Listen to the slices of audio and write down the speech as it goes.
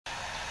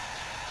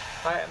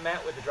Hi, I'm Matt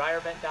with the Dryer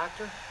Vent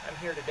Doctor. I'm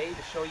here today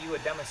to show you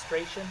a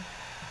demonstration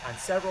on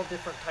several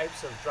different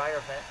types of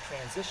dryer vent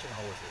transition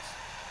hoses.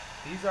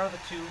 These are the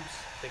tubes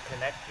that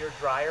connect your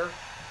dryer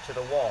to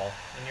the wall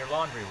in your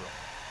laundry room.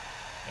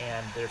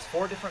 And there's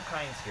 4 different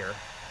kinds here.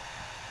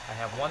 I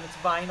have one that's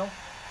vinyl,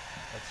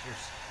 that's your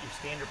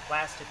standard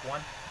plastic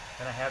one.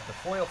 Then I have the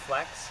Foil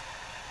Flex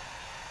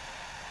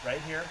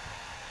right here.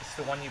 This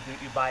is the one you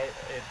buy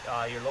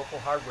at your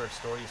local hardware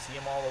store. You see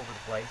them all over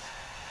the place.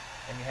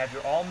 And you have your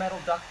all-metal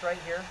duct right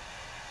here.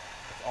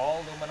 It's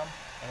all aluminum.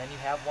 And then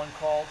you have one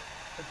called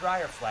the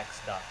Dryer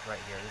Flex duct right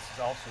here. This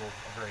is also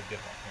a very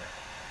good one here.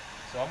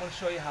 So I'm going to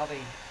show you how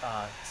they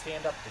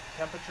stand up to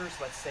temperatures.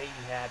 Let's say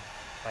you had,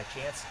 by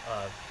chance,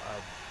 a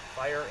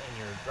fire in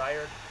your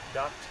dryer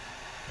duct,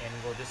 and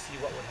we'll just see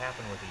what would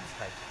happen with these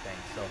types of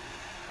things. So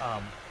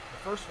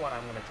the first one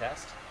I'm going to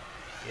test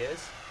is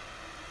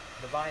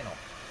the vinyl.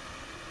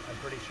 I'm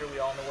pretty sure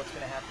we all know what's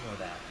going to happen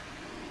with that.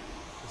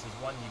 This is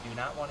one you do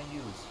not want to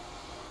use.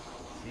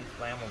 See, it's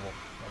flammable,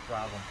 no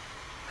problem.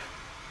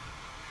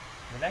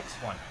 The next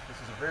one, this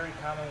is a very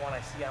common one I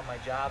see on my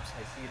jobs.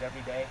 I see it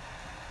every day.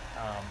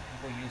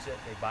 People use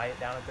it, they buy it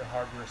down at their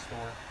hardware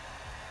store.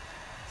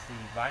 It's the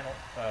vinyl,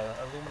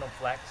 aluminum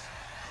flex.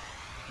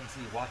 You can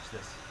see, watch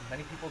this.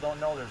 Many people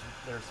don't know there's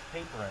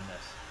paper in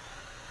this.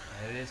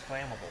 And it is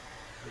flammable.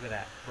 Look at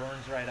that,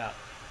 burns right up.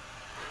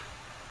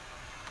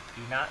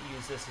 Do not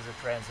use this as a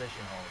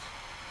transition hose.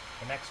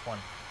 The next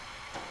one,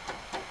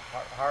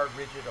 hard,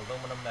 rigid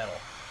aluminum metal.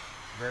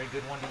 Very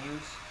good one to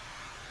use.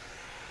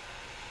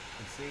 You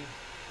can see,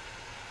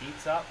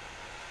 heats up,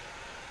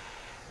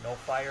 no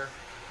fire,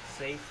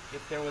 safe.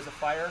 If there was a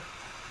fire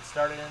that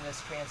started in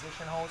this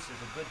transition hose, there's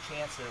a good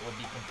chance that it would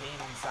be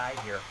contained inside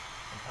here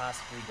and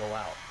possibly go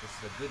out. This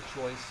is a good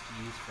choice to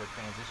use for a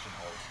transition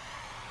hose.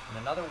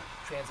 And another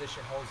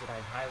transition hose that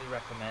I'd highly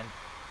recommend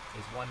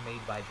is one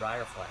made by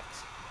Dryer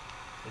Flex.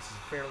 This is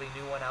a fairly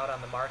new one out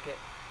on the market.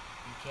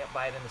 You can't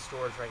buy it in the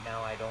stores right now,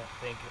 I don't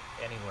think,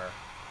 anywhere.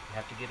 You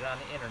have to get it on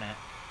the internet,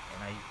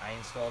 and I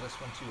installed this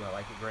one too. I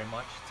like it very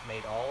much. It's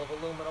made all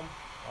aluminum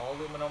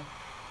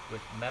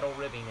with metal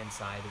ribbing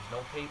inside. There's no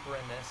paper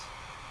in this.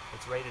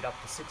 It's rated up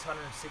to 660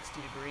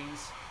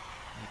 degrees.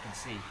 You can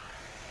see.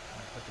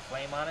 I put the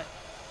flame on it.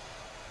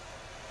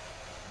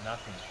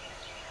 Nothing.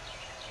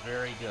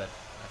 Very good.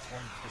 That's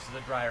one. This is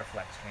a Dryer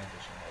Flex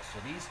transition hose.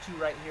 So these two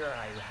right here,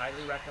 I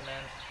highly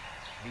recommend.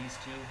 These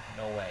two,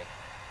 no way.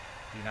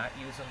 Do not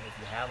use them. If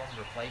you have them,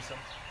 replace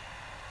them.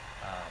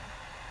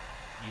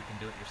 You can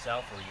do it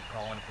yourself, or you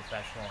call in a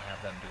professional and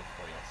have them do it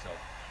for you. So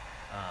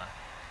I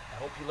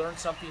hope you learned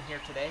something here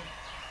today,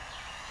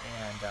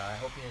 and I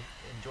hope you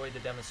enjoyed the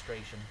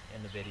demonstration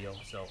in the video.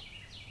 So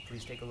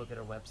please take a look at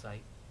our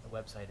website. The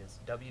website is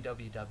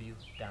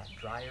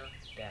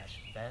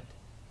www.dryer-vent-doctor.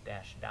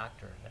 That's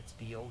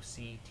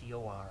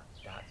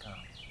doctor.com.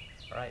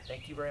 All right,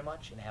 thank you very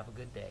much, and have a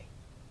good day.